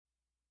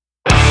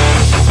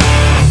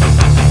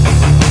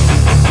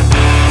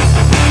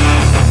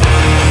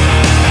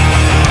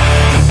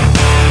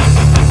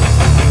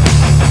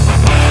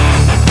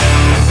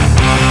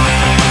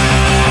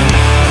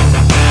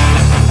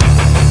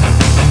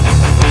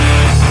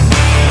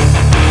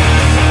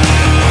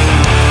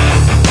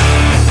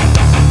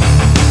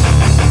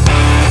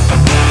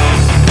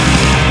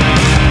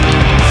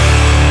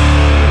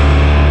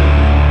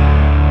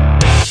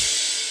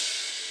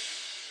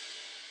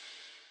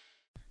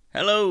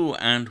Hello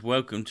and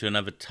welcome to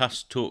another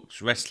Tusk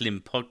Talks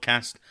Wrestling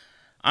podcast.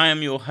 I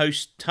am your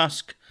host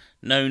Tusk,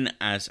 known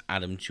as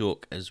Adam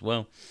Chalk as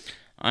well.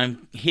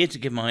 I'm here to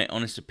give my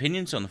honest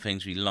opinions on the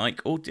things we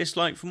like or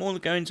dislike from all the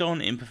goings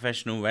on in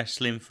professional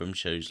wrestling, from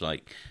shows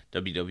like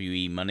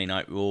WWE, Monday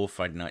Night Raw,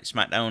 Friday Night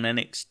SmackDown,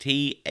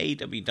 NXT,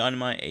 AEW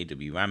Dynamite,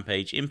 AEW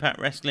Rampage, Impact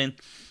Wrestling,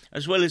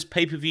 as well as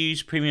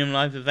pay-per-views, premium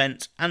live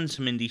events and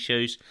some indie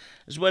shows,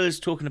 as well as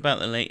talking about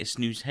the latest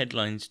news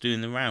headlines doing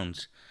the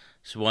rounds.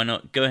 So why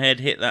not go ahead,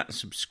 hit that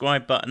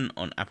subscribe button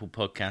on Apple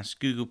Podcasts,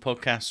 Google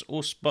Podcasts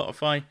or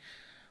Spotify,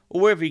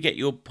 or wherever you get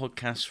your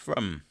podcasts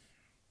from.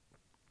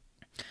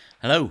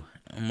 Hello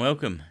and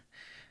welcome.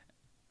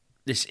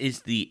 This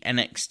is the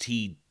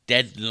NXT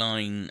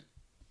Deadline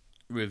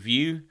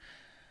review.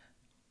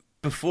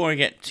 Before I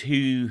get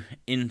too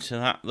into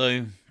that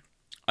though,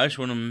 I just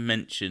want to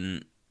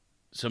mention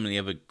some of the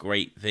other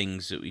great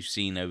things that we've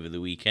seen over the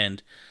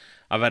weekend.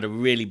 I've had a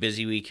really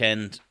busy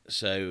weekend,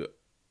 so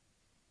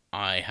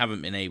I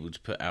haven't been able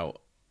to put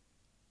out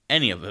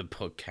any other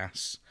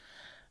podcasts.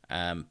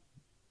 I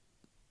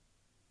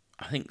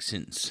think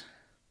since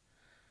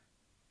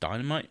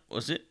Dynamite,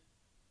 was it?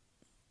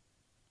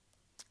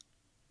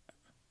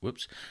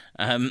 Whoops.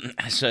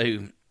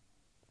 So,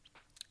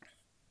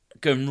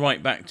 going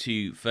right back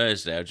to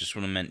Thursday, I just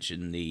want to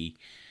mention the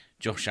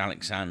Josh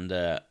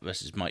Alexander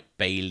versus Mike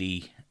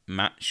Bailey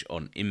match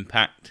on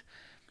Impact.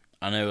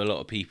 I know a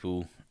lot of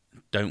people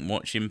don't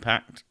watch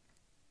Impact.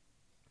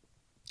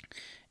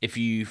 If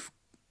you've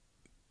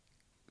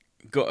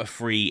got a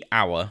free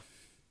hour,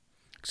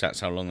 because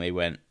that's how long they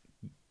went,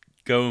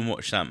 go and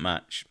watch that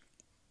match.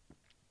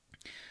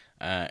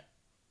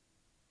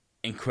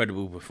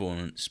 Incredible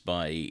performance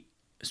by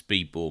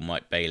Speedball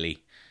Mike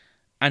Bailey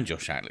and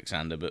Josh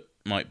Alexander, but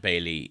Mike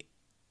Bailey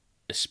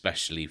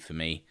especially for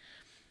me.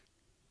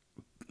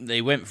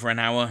 They went for an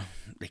hour,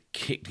 they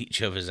kicked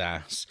each other's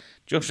ass.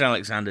 Josh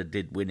Alexander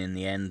did win in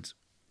the end,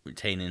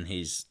 retaining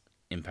his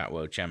Impact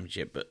World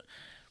Championship, but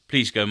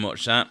please go and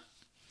watch that.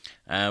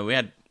 We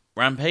had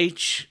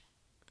Rampage,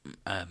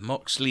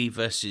 Moxley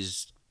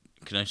versus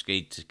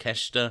Konosuke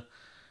Takeshita,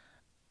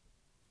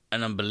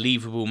 an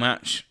unbelievable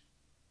match.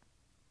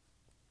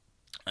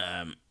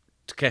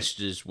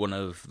 Takeshita's one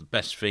of the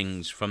best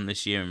things from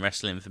this year in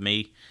wrestling for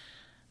me.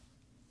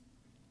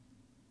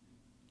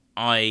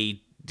 I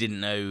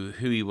didn't know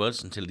who he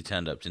was until he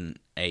turned up in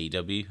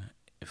AEW,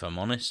 if I'm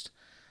honest.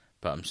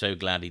 But I'm so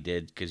glad he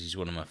did, because he's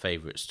one of my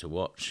favourites to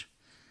watch.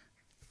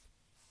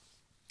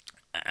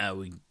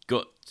 We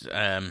got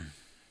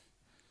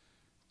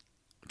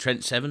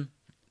Trent Seven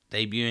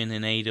debuting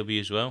in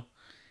AEW as well,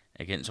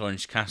 against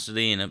Orange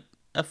Cassidy in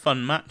a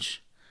fun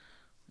match.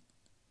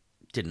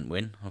 Didn't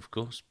win, of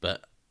course,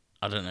 but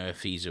I don't know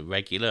if he's a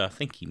regular. I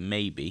think he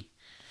may be,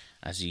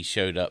 as he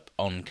showed up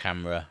on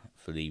camera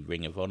for the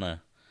Ring of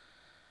Honor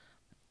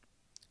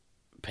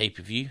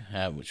pay-per-view,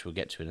 which we'll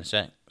get to in a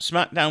sec.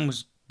 SmackDown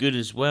was good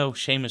as well.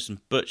 Sheamus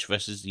and Butch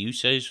versus the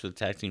Usos for the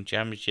Tag Team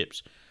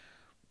Championships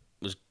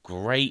was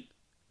great.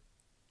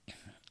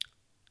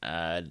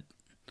 There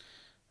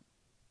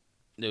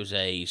was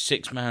a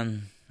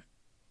 6-man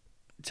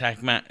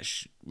tag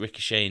match,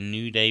 Ricochet and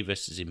New Day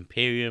versus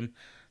Imperium.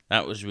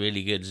 That was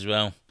really good as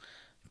well.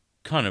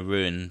 Kind of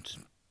ruined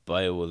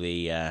by all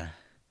the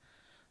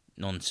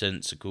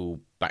nonsensical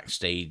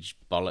backstage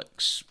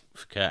bollocks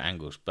for Kurt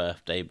Angle's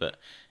birthday, but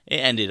it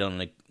ended on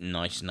a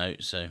nice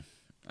note, so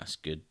that's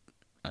good,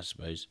 I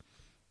suppose.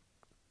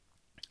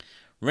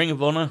 Ring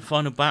of Honor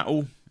Final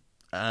Battle.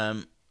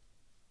 I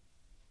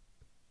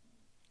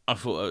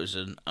thought it was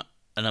an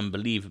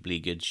unbelievably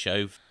good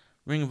show.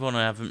 Ring of Honor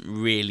haven't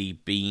really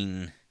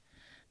been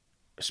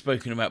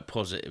spoken about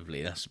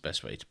positively, that's the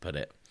best way to put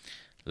it,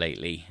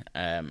 lately.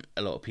 A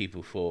lot of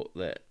people thought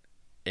that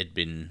it'd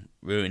been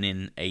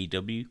ruining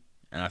AEW,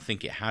 and I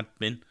think it had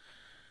been.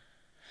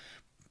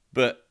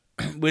 But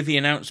with the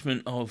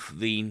announcement of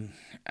the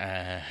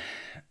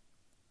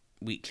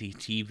weekly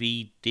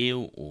TV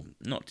deal, or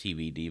not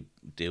TV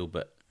deal,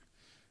 but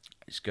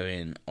it's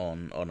going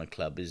on a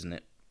club, isn't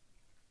it?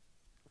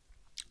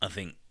 I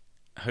think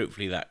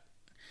hopefully that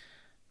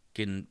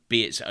can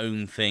be its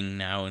own thing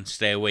now and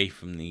stay away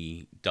from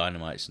the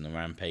Dynamites and the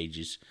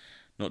Rampages.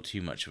 Not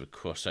too much of a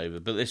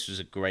crossover, but this was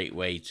a great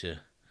way to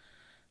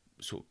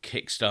sort of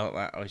kickstart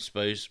that, I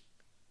suppose.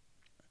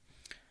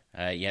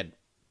 You had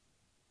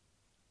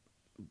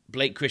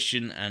Blake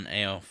Christian and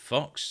AR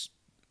Fox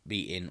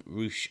beating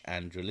Rush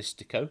and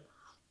Dralistico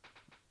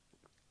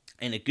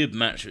in a good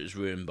match that was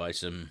ruined by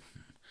some...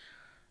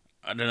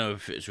 I don't know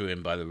if it was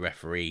ruined by the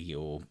referee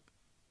or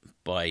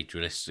by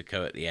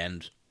Dralistico at the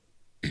end.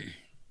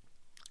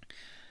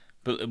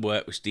 But the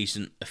work was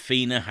decent.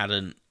 Athena had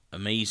an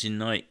amazing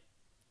night.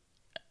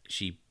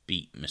 She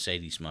beat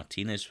Mercedes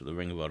Martinez for the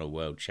Ring of Honor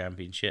World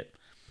Championship.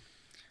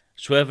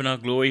 Swerve in Our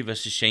Glory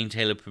versus Shane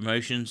Taylor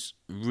Promotions.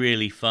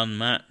 Really fun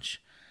match.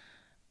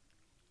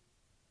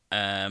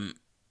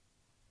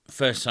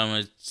 First time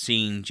I'd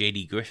seen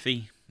JD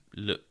Griffey.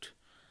 Looked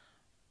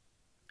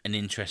an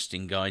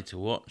interesting guy to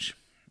watch.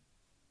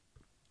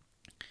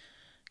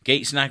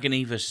 Gates and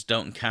Agony versus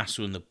Dalton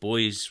Castle and the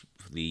boys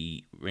for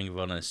the Ring of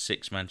Honor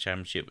 6-man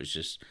championship was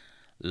just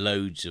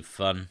loads of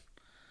fun.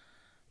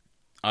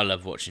 I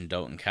love watching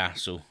Dalton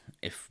Castle.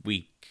 If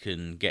we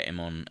can get him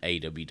on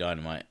AEW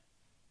Dynamite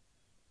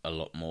a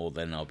lot more,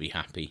 then I'll be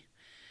happy.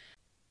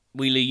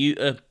 Wheeler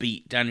Yuta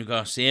beat Daniel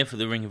Garcia for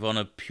the Ring of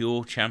Honor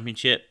Pure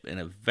Championship in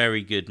a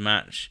very good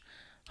match.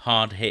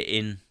 Hard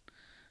hitting.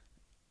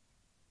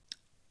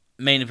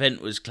 Main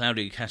event was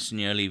Claudio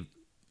Castagnoli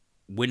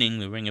winning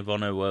the Ring of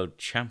Honor World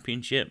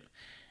Championship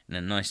and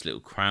a nice little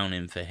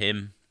crowning for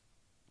him.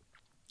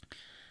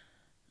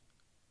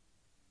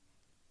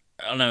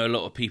 I know a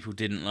lot of people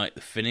didn't like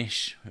the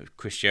finish of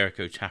Chris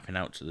Jericho tapping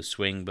out to the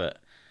swing, but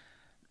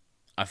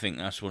I think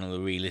that's one of the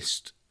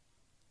realest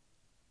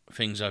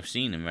things I've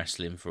seen in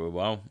wrestling for a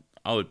while.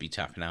 I would be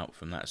tapping out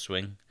from that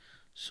swing.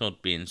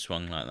 Sod being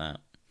swung like that.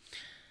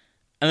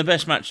 And the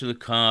best match of the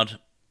card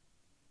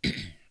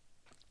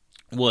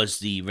was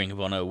the Ring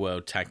of Honor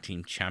World Tag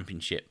Team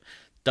Championship.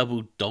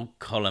 Double dog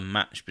collar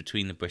match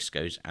between the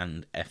Briscoes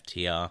and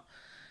FTR.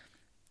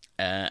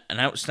 An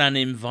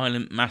outstanding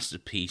violent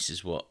masterpiece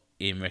is what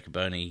Ian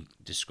Riccoboni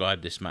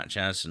described this match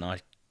as, and I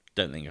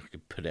don't think I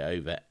could put it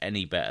over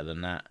any better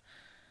than that.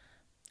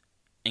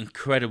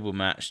 Incredible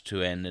match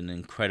to end an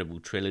incredible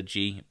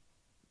trilogy.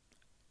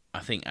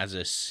 I think as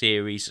a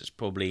series, it's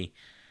probably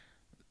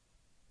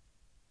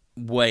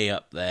way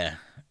up there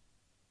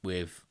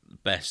with the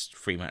best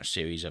 3-match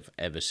series I've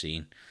ever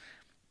seen.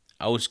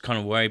 I was kind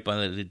of worried by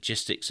the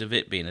logistics of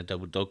it being a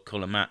double dog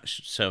collar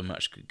match. So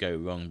much could go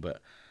wrong,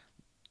 but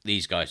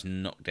these guys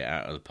knocked it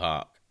out of the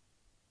park.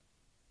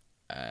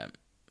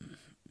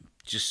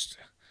 Just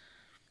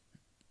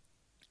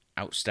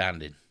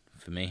outstanding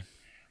for me.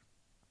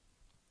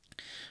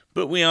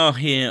 But we are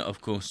here,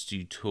 of course,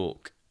 to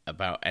talk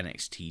about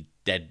NXT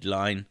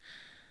Deadline.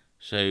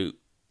 So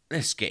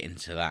let's get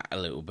into that a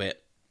little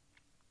bit.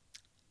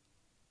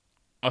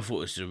 I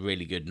thought this was a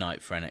really good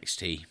night for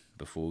NXT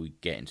before we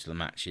get into the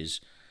matches.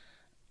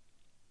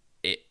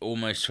 It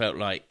almost felt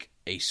like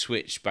a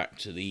switch back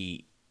to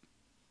the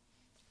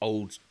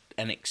old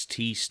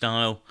NXT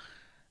style.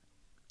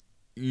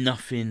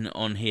 Nothing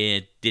on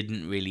here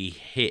didn't really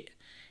hit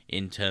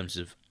in terms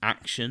of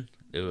action.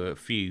 There were a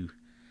few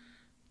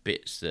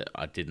bits that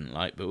I didn't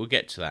like, but we'll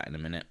get to that in a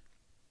minute.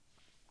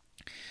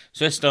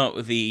 So let's start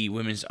with the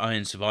Women's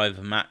Iron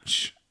Survivor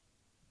match.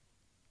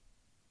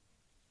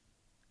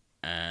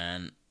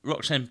 And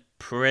Roxanne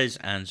Perez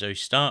and Zoe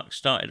Stark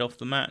started off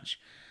the match.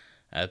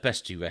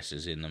 Best two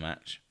wrestlers in the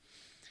match.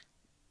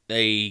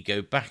 They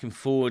go back and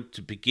forward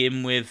to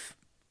begin with.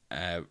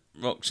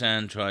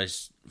 Roxanne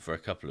tries for a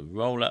couple of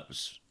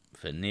roll-ups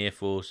for near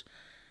falls.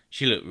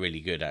 She looked really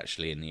good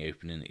actually in the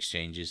opening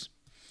exchanges.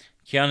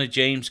 Kiana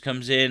James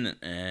comes in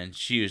and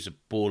she was a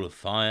ball of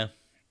fire.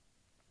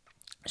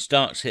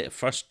 Starks hit a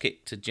thrust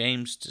kick to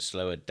James to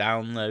slow her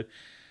down though,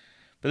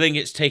 but then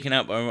gets taken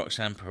out by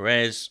Roxanne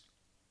Perez.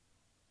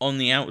 On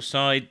the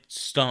outside,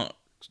 Stark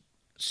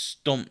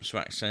stomps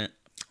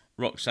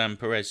Roxanne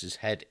Perez's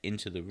head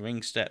into the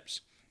ring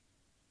steps.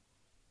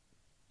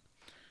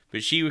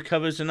 But she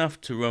recovers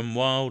enough to run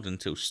wild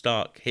until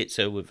Stark hits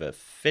her with a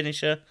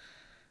finisher.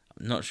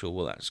 I'm not sure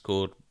what that's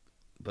called,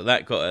 but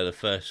that got her the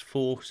first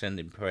fall,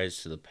 sending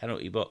Perez to the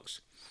penalty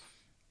box.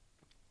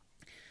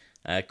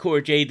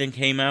 Cora Jade then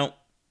came out.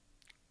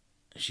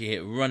 She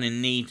hit a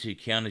running knee to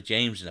Kiana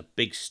James and a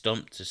big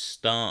stomp to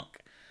Stark.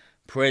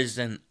 Perez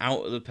then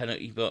out of the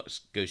penalty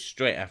box, goes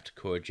straight after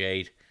Cora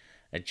Jade.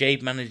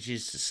 Jade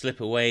manages to slip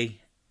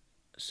away,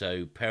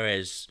 so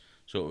Perez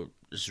sort of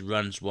just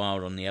runs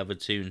wild on the other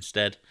two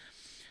instead.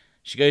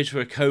 She goes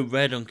for a code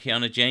red on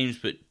Kiana James,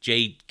 but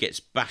Jade gets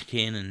back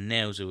in and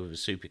nails her with a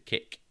super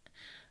kick.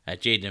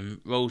 Jade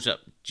then rolls up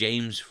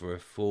James for a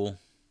fall.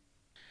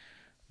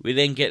 We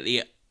then get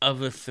the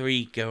other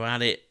three go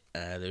at it.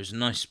 There's a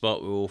nice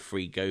spot where all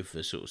three go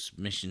for sort of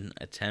submission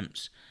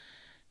attempts.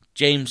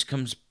 James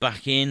comes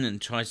back in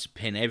and tries to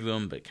pin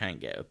everyone but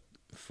can't get a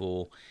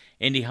fall.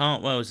 Indy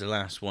Hartwell is the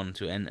last one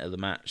to enter the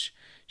match.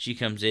 She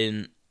comes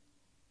in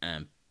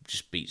and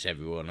just beats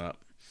everyone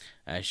up.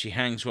 She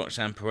hangs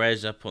Roxanne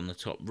Perez up on the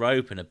top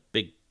rope and a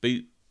big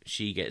boot.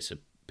 She gets a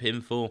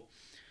pinfall.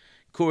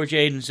 Cora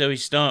Jade and Zoe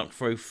Stark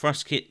throw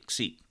thrust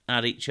kicks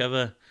at each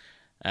other.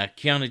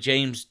 Kiana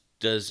James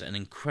does an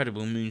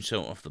incredible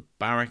moonsault off the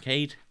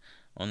barricade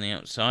on the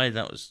outside.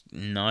 That was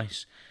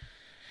nice.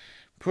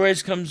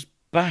 Perez comes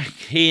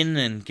back in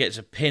and gets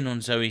a pin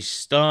on Zoe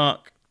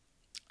Stark.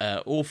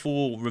 All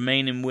four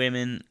remaining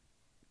women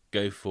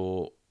go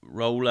for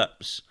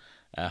roll-ups.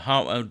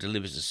 Hartwell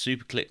delivers a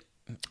suplex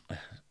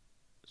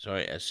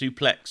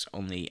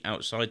on the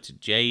outside to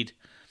Jade.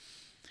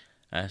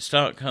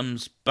 Stark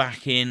comes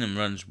back in and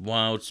runs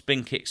wild.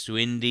 Spin kicks to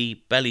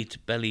Indy.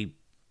 Belly-to-belly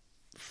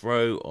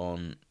throw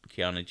on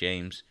Kiana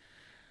James.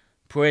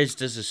 Perez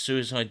does a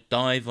suicide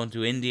dive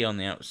onto Indy on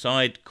the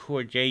outside.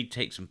 Cora Jade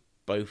takes them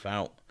both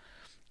out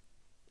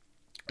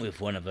with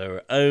one of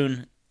her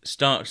own.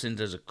 Starks then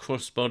does a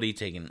crossbody,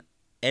 taking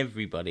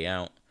everybody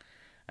out.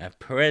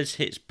 Perez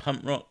hits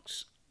pump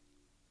rocks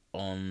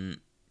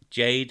on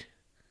Jade.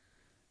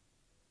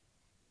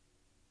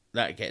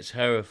 That gets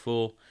her a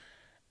 4.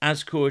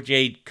 As Cora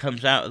Jade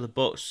comes out of the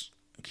box,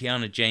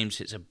 Kiana James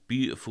hits a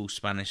beautiful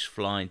Spanish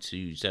fly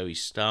to Zoe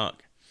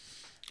Stark.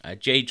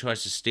 Jade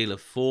tries to steal a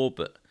 4,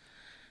 but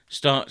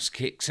Starks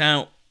kicks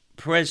out.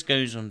 Perez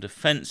goes on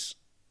defense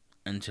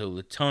until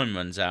the time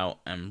runs out,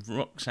 and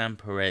Roxanne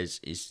Perez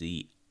is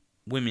the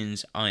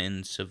Women's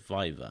Iron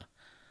Survivor,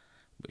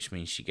 which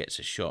means she gets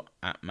a shot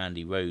at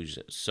Mandy Rose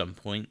at some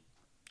point.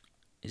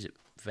 Is it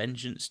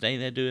Vengeance Day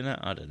they're doing that?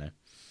 I don't know.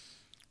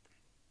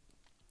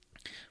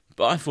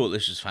 But I thought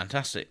this was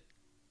fantastic.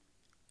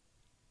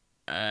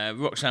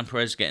 Roxanne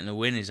Perez getting the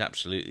win is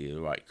absolutely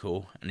the right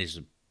call, and is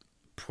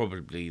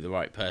probably the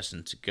right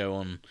person to go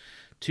on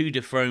to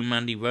dethrone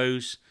Mandy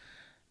Rose.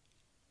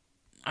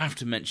 I have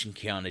to mention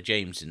Kiana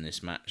James in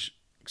this match,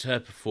 because her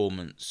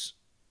performance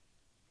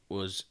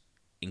was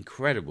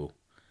incredible.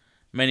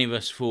 Many of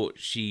us thought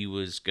she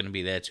was going to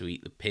be there to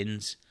eat the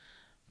pins,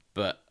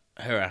 but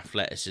her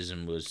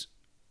athleticism was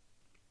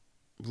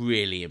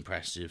really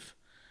impressive.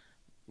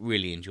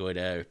 Really enjoyed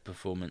her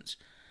performance.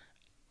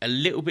 A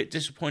little bit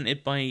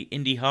disappointed by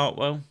Indy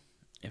Hartwell,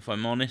 if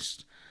I'm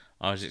honest.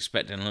 I was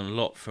expecting a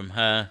lot from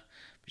her,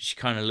 but she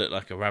kind of looked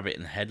like a rabbit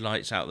in the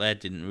headlights out there.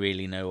 Didn't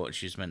really know what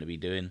she was meant to be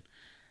doing.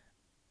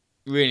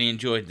 Really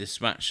enjoyed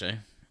this match though,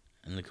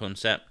 and the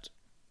concept.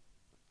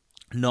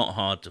 Not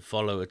hard to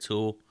follow at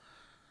all.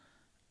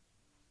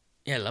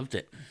 Yeah, loved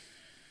it.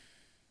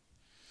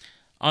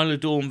 Isla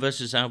Dawn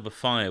versus Alba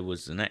Fyre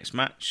was the next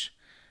match.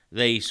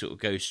 They sort of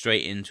go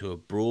straight into a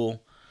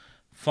brawl.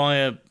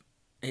 Fyre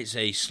hits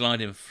a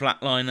sliding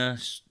flatliner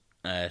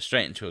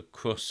straight into a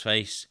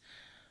crossface.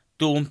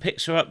 Dawn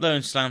picks her up though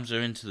and slams her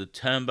into the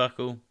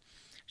turnbuckle.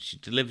 She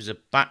delivers a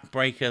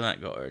backbreaker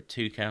that got her a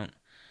 2 count.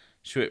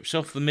 She rips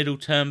off the middle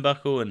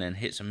turnbuckle and then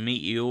hits a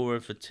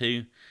Meteora for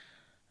 2.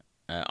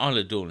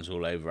 Isla Dawn is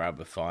all over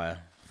Alba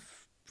Fyre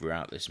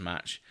throughout this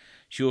match.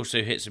 She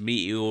also hits a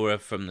Meteora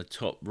from the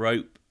top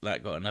rope.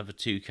 That got another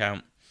 2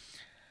 count.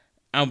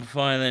 Alba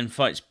Fyre then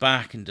fights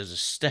back and does a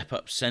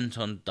step-up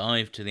senton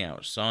dive to the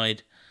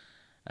outside.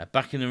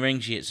 Back in the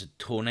ring, she hits a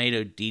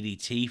tornado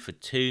DDT for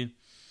 2.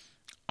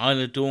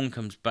 Isla Dawn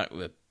comes back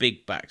with a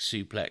big back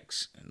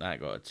suplex.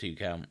 That got a 2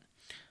 count.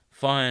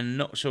 Fyre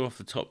knocks her off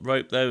the top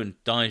rope though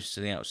and dives to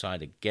the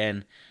outside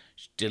again.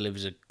 She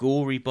delivers a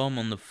gory bomb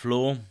on the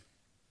floor.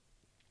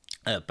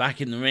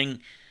 Back in the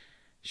ring,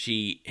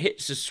 she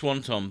hits a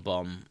swanton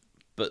bomb,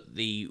 but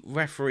the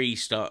referee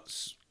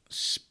starts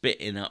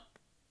spitting up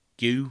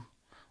goo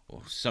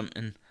or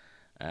something.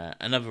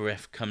 Another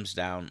ref comes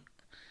down,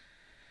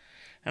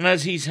 and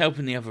as he's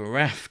helping the other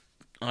ref,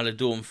 Isla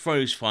Dawn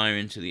throws Fyre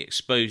into the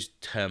exposed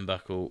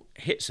turnbuckle,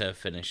 hits her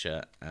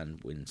finisher,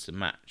 and wins the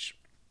match.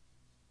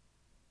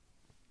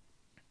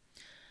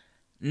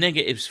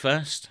 Negatives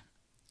first.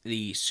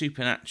 The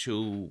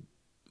supernatural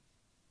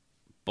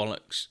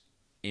bollocks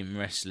in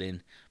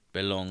wrestling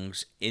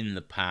belongs in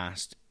the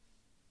past.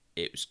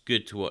 It was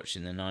good to watch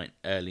in the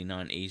early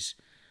 90s.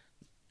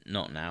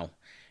 Not now.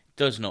 It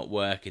does not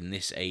work in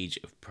this age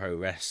of pro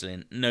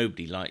wrestling.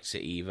 Nobody likes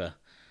it either.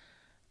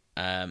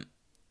 And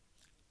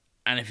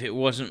if it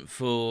wasn't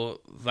for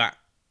that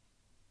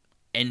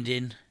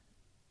ending,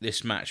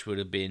 this match would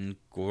have been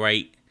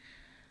great.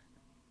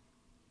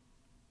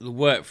 The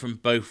work from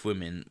both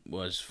women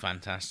was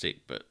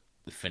fantastic, but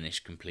the finish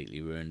completely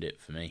ruined it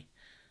for me.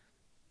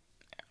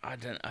 I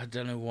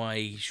don't know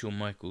why Shawn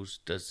Michaels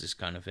does this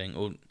kind of thing,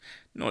 or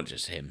not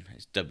just him.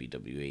 It's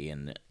WWE,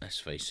 and let's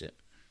face it,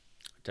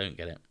 I don't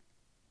get it.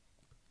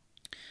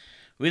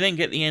 We then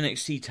get the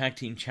NXT Tag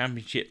Team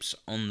Championships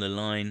on the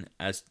line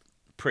as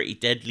Pretty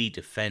Deadly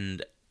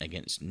defend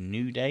against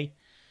New Day.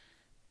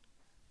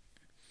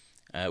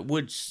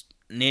 Woods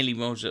nearly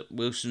rolls up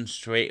Wilson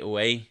straight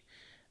away.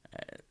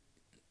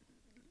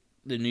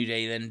 The New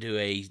Day then do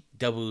a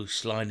double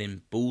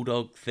sliding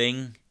bulldog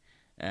thing.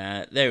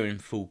 They're in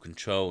full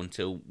control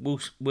until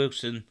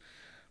Wilson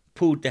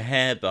pulled the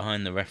hair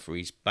behind the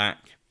referee's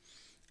back.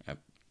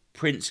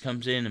 Prince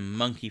comes in and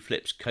monkey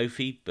flips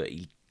Kofi, but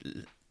he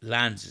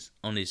lands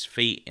on his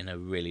feet in a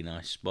really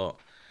nice spot.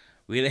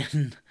 We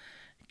then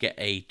get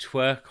a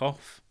twerk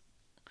off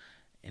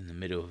in the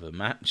middle of a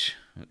match,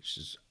 which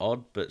is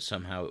odd, but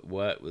somehow it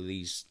worked with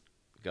these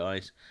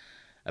guys.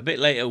 A bit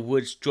later,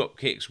 Woods drop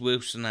kicks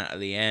Wilson out of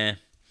the air.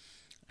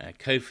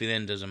 Kofi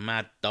then does a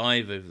mad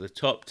dive over the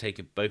top,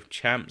 taking both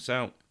champs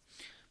out.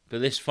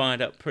 But this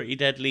fired up Pretty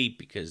Deadly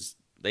because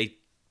they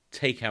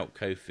take out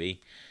Kofi,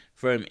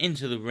 throw him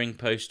into the ring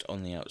post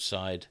on the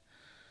outside.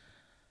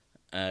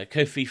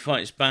 Kofi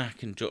fights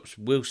back and drops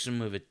Wilson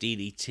with a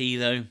DDT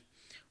though.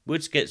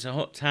 Woods gets a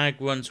hot tag,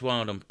 runs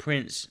wild on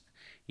Prince.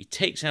 He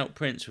takes out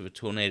Prince with a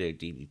tornado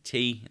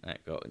DDT.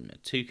 That got him a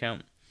 2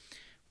 count.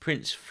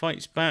 Prince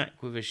fights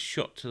back with a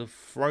shot to the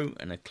throat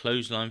and a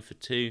clothesline for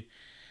 2.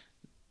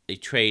 They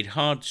trade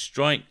hard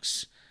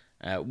strikes.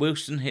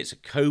 Wilson hits a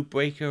code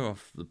breaker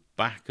off the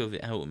back of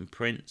Elton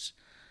Prince.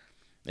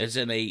 There's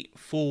then a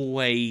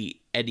 4-way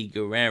Eddie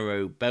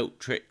Guerrero belt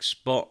trick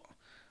spot,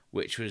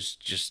 which was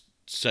just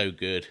so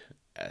good,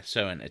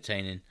 so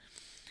entertaining.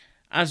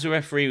 As the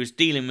referee was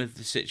dealing with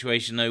the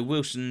situation though,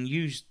 Wilson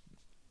used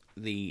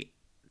the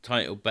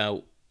title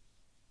belt.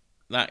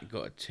 That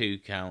got a 2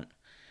 count.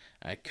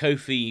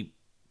 Kofi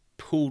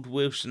pulled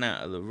Wilson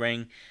out of the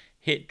ring,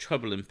 hit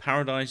Trouble in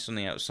Paradise on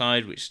the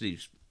outside, which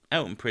leaves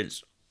Elton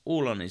Prince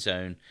all on his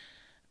own,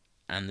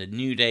 and the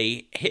New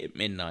Day hit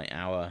Midnight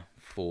Hour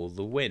for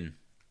the win.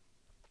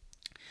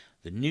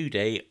 The New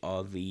Day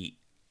are the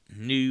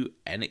new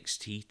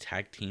NXT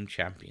Tag Team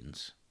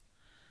Champions.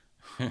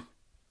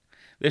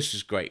 This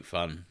was great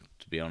fun,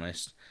 to be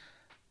honest.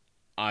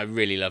 I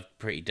really loved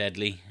Pretty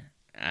Deadly,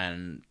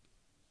 and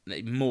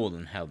they more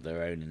than held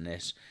their own in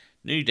this.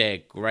 New Day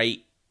are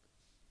great,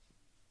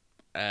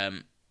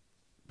 but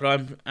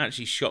I'm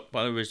actually shocked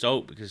by the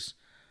result because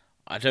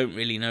I don't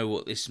really know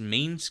what this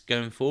means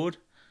going forward.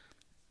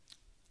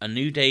 A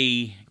New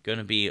Day going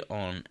to be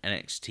on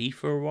NXT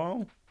for a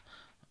while.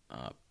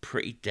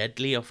 Pretty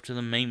Deadly off to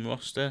the main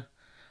roster.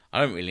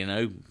 I don't really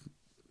know,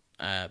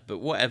 but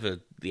whatever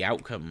the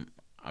outcome,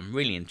 I'm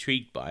really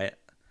intrigued by it.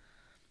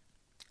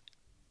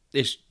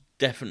 This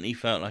definitely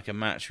felt like a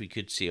match we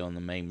could see on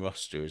the main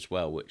roster as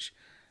well, which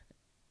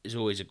is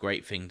always a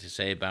great thing to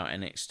say about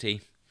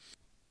NXT.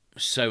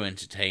 So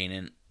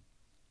entertaining.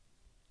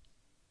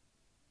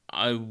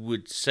 I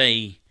would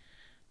say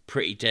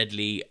Pretty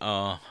Deadly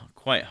are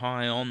quite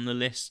high on the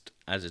list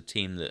as a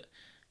team that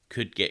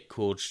could get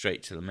called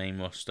straight to the main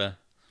roster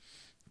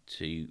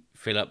to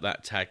fill up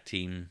that tag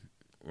team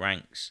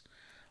ranks.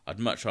 I'd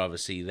much rather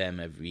see them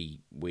every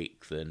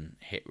week than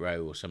Hit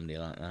Row or somebody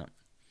like that.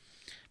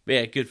 But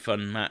yeah, good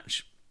fun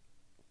match.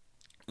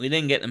 We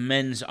then get the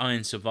men's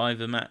Iron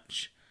Survivor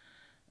match.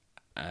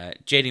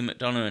 JD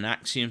McDonough and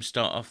Axiom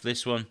start off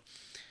this one.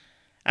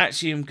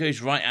 Axiom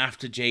goes right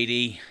after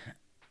JD,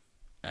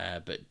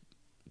 but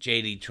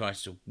JD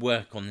tries to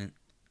work on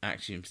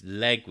Axiom's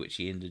leg, which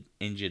he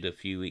injured a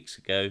few weeks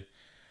ago.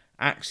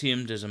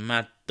 Axiom does a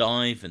mad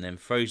dive and then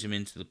throws him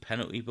into the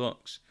penalty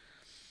box.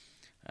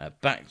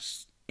 Back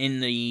in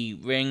the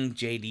ring,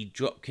 JD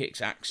drop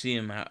kicks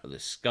Axiom out of the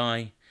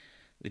sky.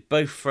 They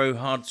both throw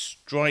hard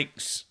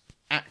strikes.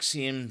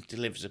 Axiom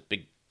delivers a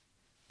big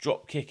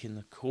drop kick in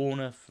the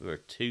corner for a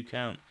 2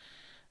 count.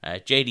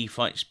 JD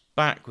fights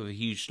back with a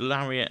huge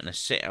lariat and a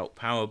sit-out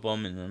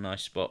powerbomb in a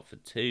nice spot for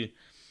 2.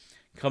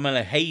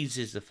 Carmelo Hayes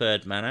is the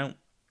third man out.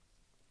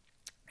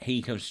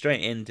 He comes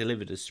straight in,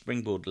 delivered a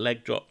springboard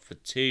leg drop for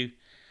 2.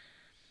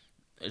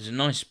 There's a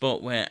nice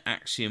spot where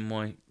Axiom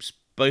wipes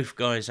both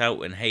guys out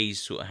when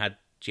Hayes sort of had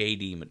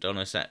JD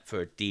McDonough set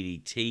for a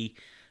DDT,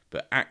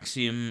 but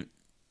Axiom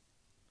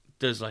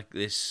does like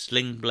this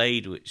sling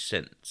blade which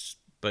sends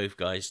both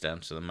guys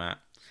down to the mat.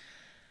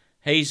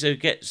 Hayes though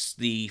gets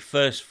the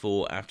first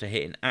fall after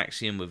hitting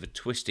Axiom with a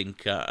twisting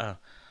cutter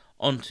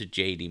onto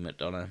JD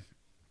McDonough.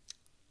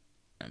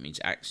 That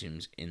means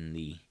Axiom's in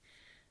the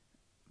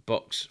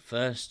box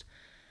first.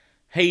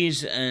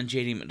 Hayes and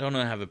JD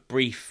McDonough have a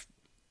brief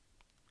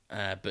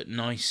but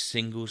nice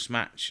singles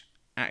match.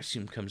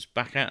 Axiom comes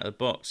back out of the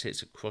box,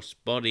 hits a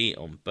crossbody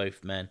on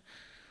both men.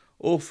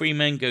 All 3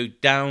 men go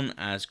down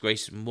as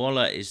Grayson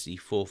Waller is the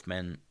 4th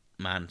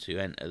man to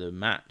enter the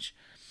match.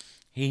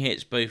 He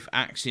hits both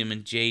Axiom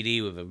and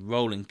JD with a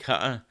rolling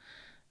cutter,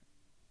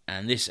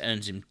 and this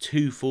earns him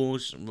 2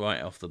 falls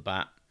right off the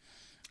bat.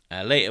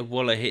 Later,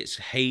 Waller hits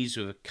Hayes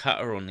with a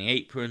cutter on the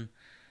apron.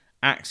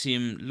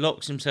 Axiom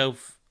locks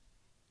himself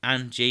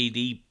and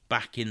JD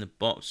back in the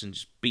box and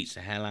just beats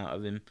the hell out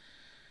of him.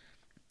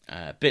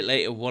 A bit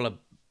later, Waller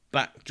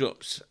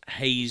backdrops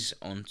Hayes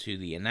onto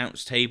the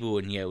announce table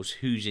and yells,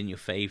 "Who's in your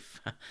fave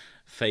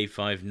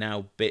 5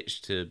 now,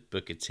 bitch," to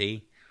Booker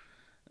T.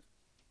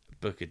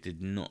 Booker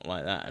did not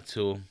like that at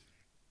all.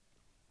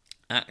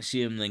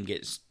 Axiom then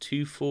gets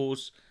 2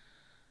 falls.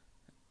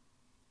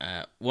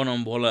 One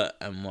on Waller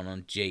and one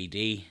on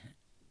JD.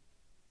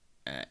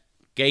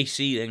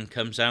 Gacy then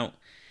comes out.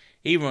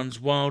 He runs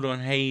wild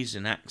on Hayes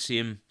and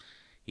Axiom.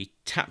 He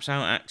taps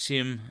out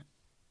Axiom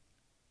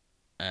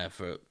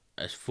for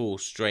a fall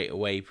straight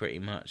away pretty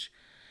much.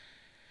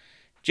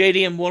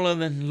 JD and Waller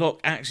then lock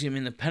Axiom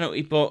in the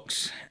penalty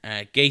box.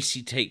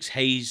 Gacy takes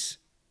Hayes'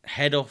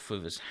 head off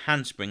with his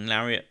handspring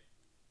lariat.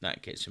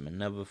 That gets him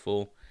another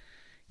fall.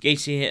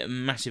 Gacy hit a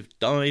massive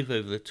dive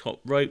over the top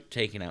rope,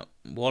 taking out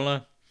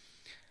Waller.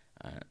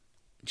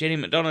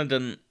 JD McDonough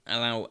doesn't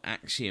allow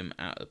Axiom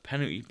out of the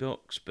penalty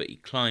box, but he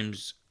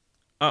climbs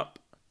up,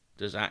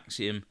 does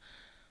Axiom,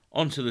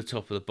 onto the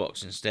top of the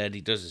box instead.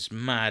 He does this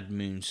mad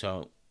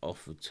moonsault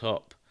off the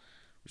top,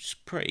 which is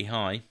pretty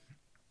high.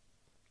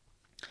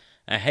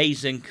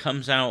 Hayes then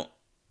comes out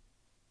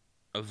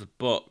of the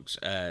box,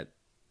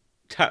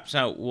 taps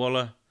out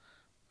Waller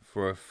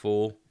for a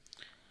fall.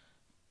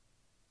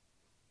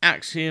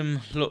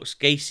 Axiom locks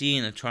Gacy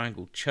in a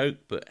triangle choke,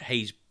 but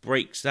Hayes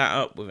breaks that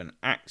up with an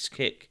axe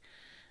kick.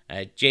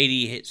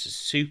 JD hits a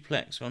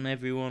suplex on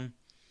everyone.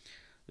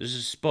 There's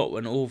a spot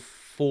when all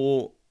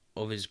 4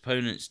 of his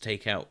opponents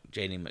take out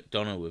JD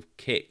McDonough with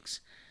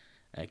kicks.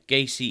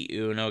 Gacy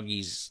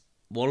Uenagi's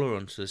Waller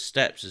onto the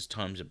steps as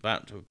time's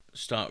about to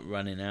start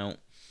running out.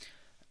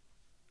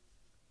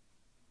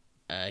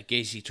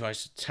 Gacy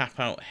tries to tap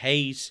out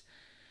Hayes.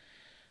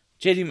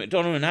 JD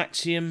McDonough and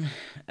Axiom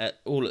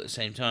all at the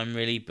same time,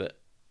 really, but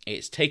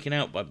it's taken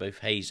out by both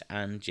Hayes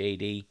and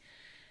JD.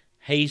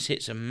 Hayes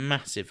hits a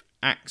massive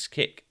axe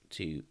kick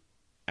to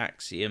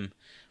Axiom,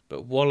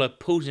 but Waller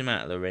pulls him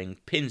out of the ring,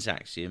 pins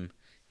Axiom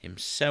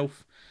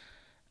himself.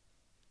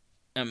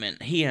 I mean,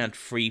 he had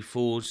 3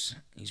 falls,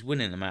 he's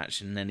winning the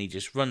match, and then he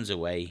just runs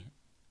away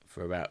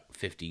for about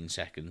 15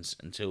 seconds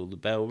until the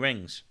bell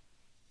rings.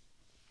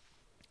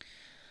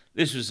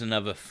 This was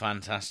another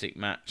fantastic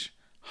match,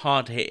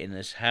 hard hitting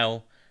as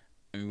hell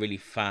and really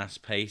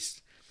fast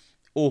paced.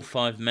 All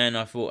 5 men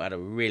I thought had a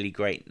really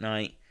great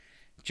night.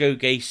 Joe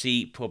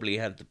Gacy probably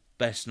had the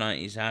best night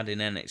he's had in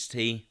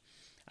NXT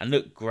and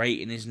looked great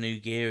in his new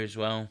gear as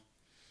well.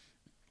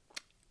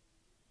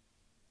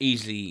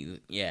 Easily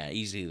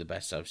the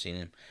best I've seen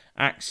him.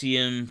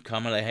 Axiom,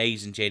 Carmelo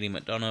Hayes and JD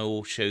McDonough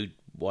all showed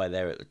why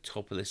they're at the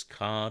top of this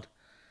card.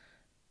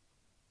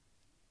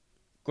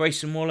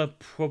 Grayson Waller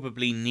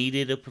probably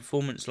needed a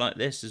performance like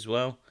this as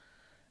well.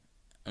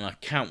 And I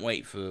can't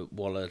wait for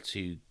Waller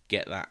to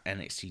get that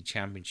NXT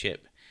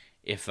Championship,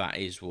 if that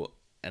is what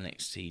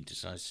NXT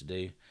decides to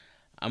do.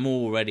 I'm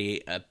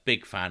already a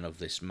big fan of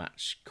this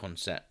match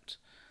concept.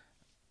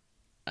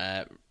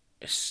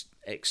 It's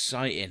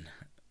exciting.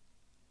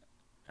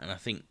 And I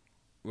think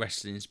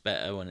wrestling's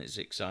better when it's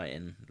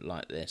exciting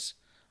like this,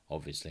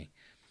 obviously.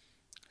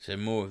 So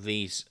more of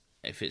these.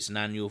 If it's an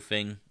annual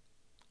thing,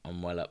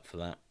 I'm well up for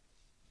that.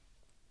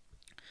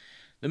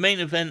 The main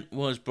event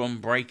was Bron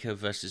Breakker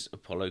versus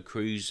Apollo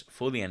Crews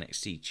for the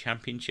NXT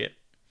Championship.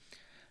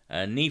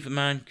 Neither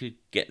man could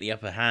get the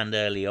upper hand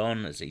early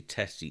on as they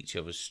test each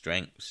other's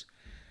strengths.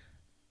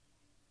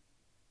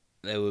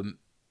 They were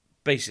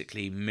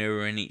basically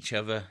mirroring each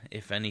other,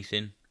 if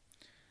anything.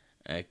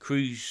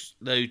 Crews,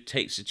 though,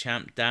 takes the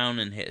champ down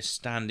and hit a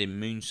standing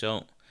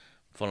moonsault,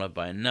 followed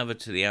by another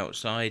to the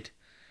outside.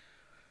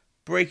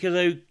 Breakker,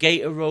 though,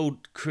 gator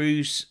rolled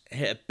Crews,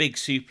 hit a big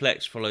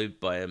suplex, followed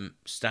by a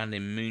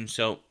standing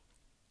moonsault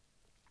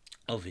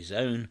of his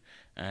own,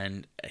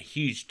 and a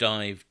huge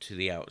dive to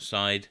the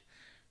outside.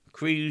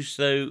 Crews,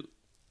 though,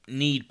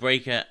 kneed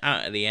Breakker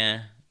out of the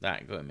air.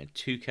 That got him a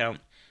 2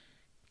 count.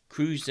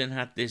 Crews then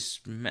had this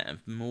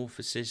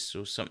metamorphosis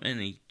or something.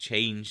 He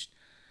changed.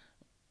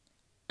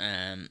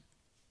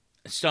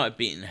 Started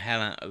beating the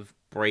hell out of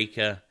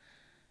Breakker.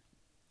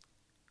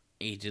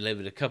 He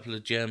delivered a couple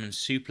of German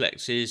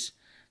suplexes.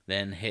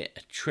 Then hit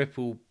a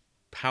triple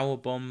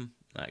powerbomb.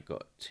 That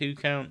got a 2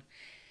 count.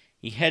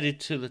 He headed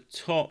to the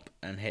top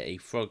and hit a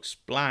frog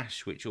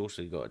splash, which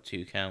also got a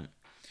 2 count.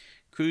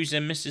 Crews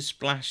then missed a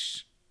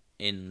splash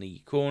in the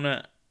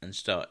corner and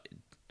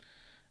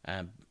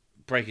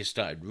Breakker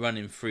started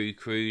running through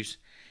Crews.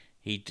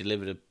 He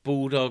delivered a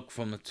bulldog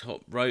from the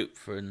top rope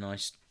for a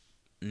nice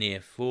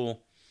near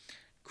fall.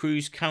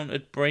 Crews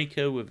countered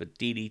Breakker with a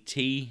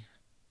DDT.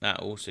 That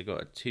also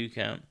got a 2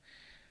 count.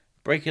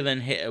 Breakker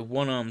then hit a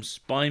one-arm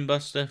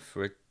spinebuster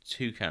for a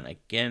 2 count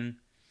again.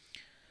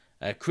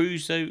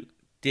 Crews, though,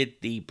 did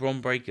the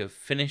Bron Breakker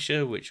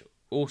finisher, which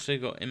also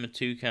got him a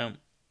 2 count.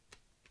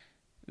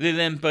 They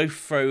then both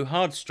throw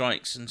hard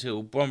strikes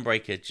until Bron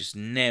Breakker just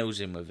nails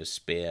him with a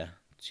spear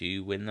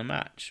to win the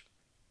match.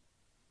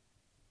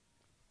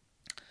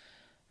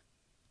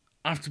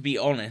 I have to be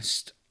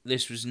honest,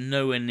 this was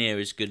nowhere near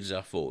as good as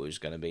I thought it was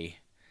going to be.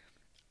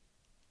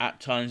 At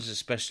times,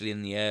 especially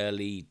in the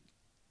early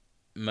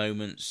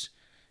moments,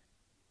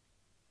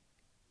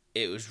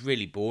 it was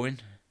really boring.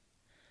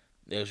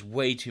 There was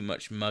way too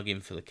much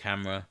mugging for the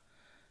camera.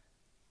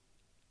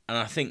 And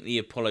I think the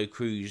Apollo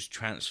Crews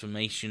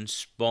transformation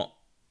spot,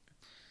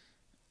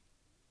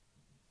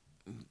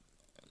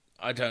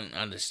 I don't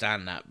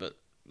understand that, but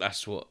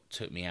that's what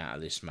took me out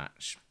of this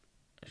match.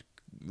 A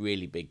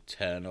really big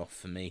turn off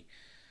for me.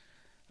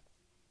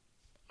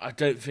 I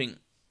don't think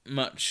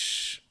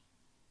much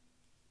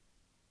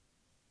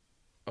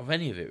of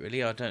any of it,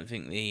 really. I don't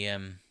think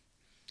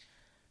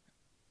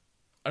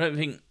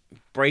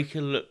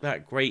Breakker looked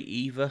that great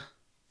either.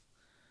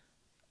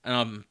 And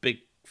I'm a big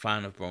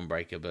fan of Bron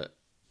Breakker, but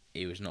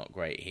he was not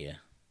great here.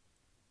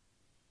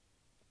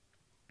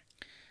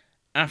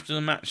 After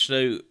the match,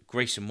 though,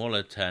 Grayson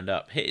Waller turned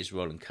up, hit his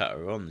rolling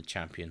cutter on the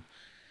champion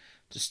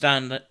to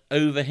stand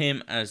over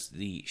him as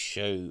the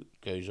show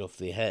goes off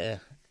the air,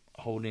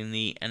 holding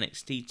the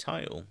NXT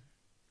title.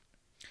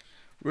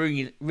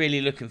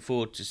 Really looking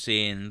forward to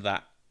seeing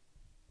that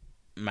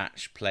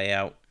match play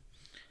out.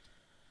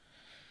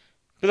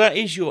 But that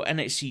is your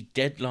NXT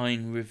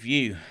Deadline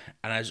review.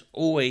 And as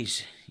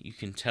always, you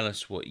can tell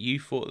us what you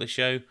thought of the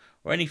show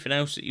or anything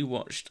else that you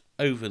watched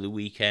over the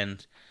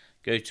weekend.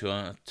 Go to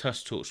our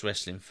Tusk Talks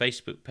Wrestling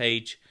Facebook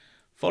page.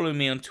 Follow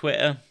me on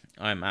Twitter.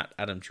 I'm at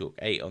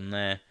AdamChalk8 on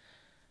there.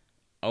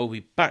 I'll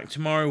be back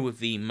tomorrow with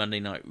the Monday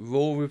Night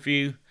Raw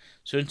review.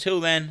 So until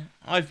then,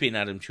 I've been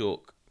Adam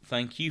Chalk.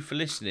 Thank you for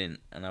listening,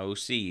 and I will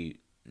see you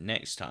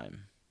next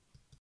time.